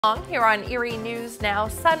Here on Erie News Now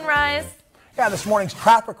Sunrise. Yeah, this morning's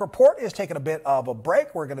traffic report is taking a bit of a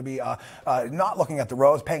break. We're going to be not looking at the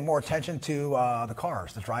roads, paying more attention to the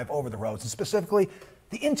cars that drive over the roads, and specifically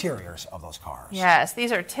the interiors of those cars. Yes,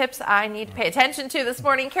 these are tips I need to pay attention to this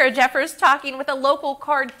morning. Kara Jeffers talking with a local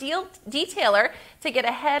car detailer to get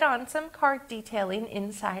ahead on some car detailing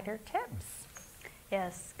insider tips.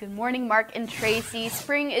 Yes, good morning, Mark and Tracy.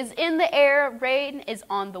 Spring is in the air, rain is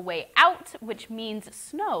on the way out, which means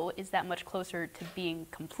snow is that much closer to being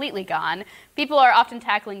completely gone. People are often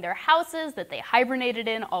tackling their houses that they hibernated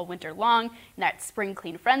in all winter long in that spring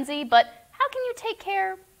clean frenzy, but how can you take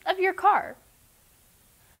care of your car?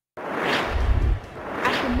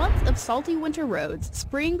 After months of salty winter roads,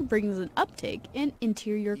 spring brings an uptick in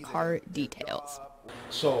interior car details.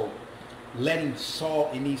 So letting salt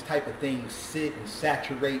and these type of things sit and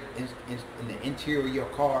saturate in the interior of your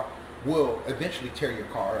car will eventually tear your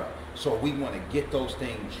car up. So we want to get those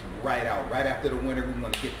things right out. Right after the winter, we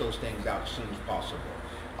want to get those things out as soon as possible.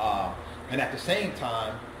 And at the same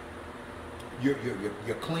time, you're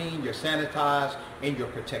clean, you're sanitized, and you're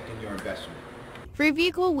protecting your investment. For a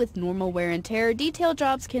vehicle with normal wear and tear, detail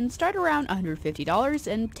jobs can start around $150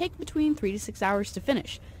 and take between 3 to 6 hours to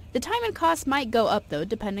finish. The time and cost might go up, though,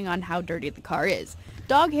 depending on how dirty the car is.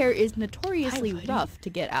 Dog hair is notoriously rough to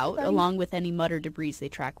get out, along with any mud or debris they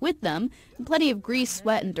track with them, and plenty of grease,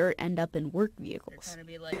 sweat, and dirt end up in work vehicles.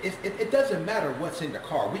 It doesn't matter what's in the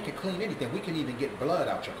car. We can clean anything. We can even get blood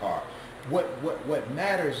out your car. What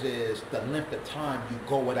matters is the length of time you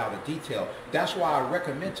go without a detail. That's why I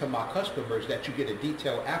recommend to my customers that you get a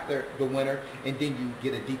detail after the winter and then you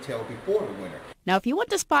get a detail before the winter. Now, if you want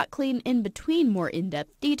to spot clean in between more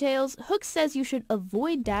in-depth details, Hooks says you should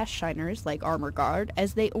avoid dash shiners like Armor Guard,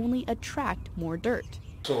 as they only attract more dirt.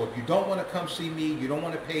 So if you don't want to come see me, you don't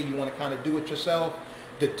want to pay, you want to kind of do it yourself,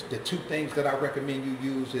 the two things that I recommend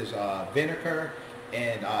you use is vinegar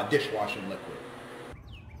and dishwashing liquid.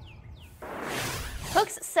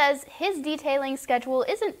 Hooks says his detailing schedule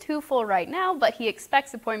isn't too full right now, but he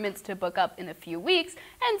expects appointments to book up in a few weeks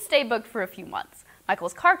and stay booked for a few months.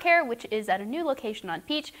 Michael's Car Care, which is at a new location on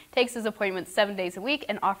Peach, takes his appointments 7 days a week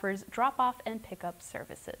and offers drop-off and pickup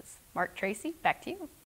services. Mark, Tracy, back to you.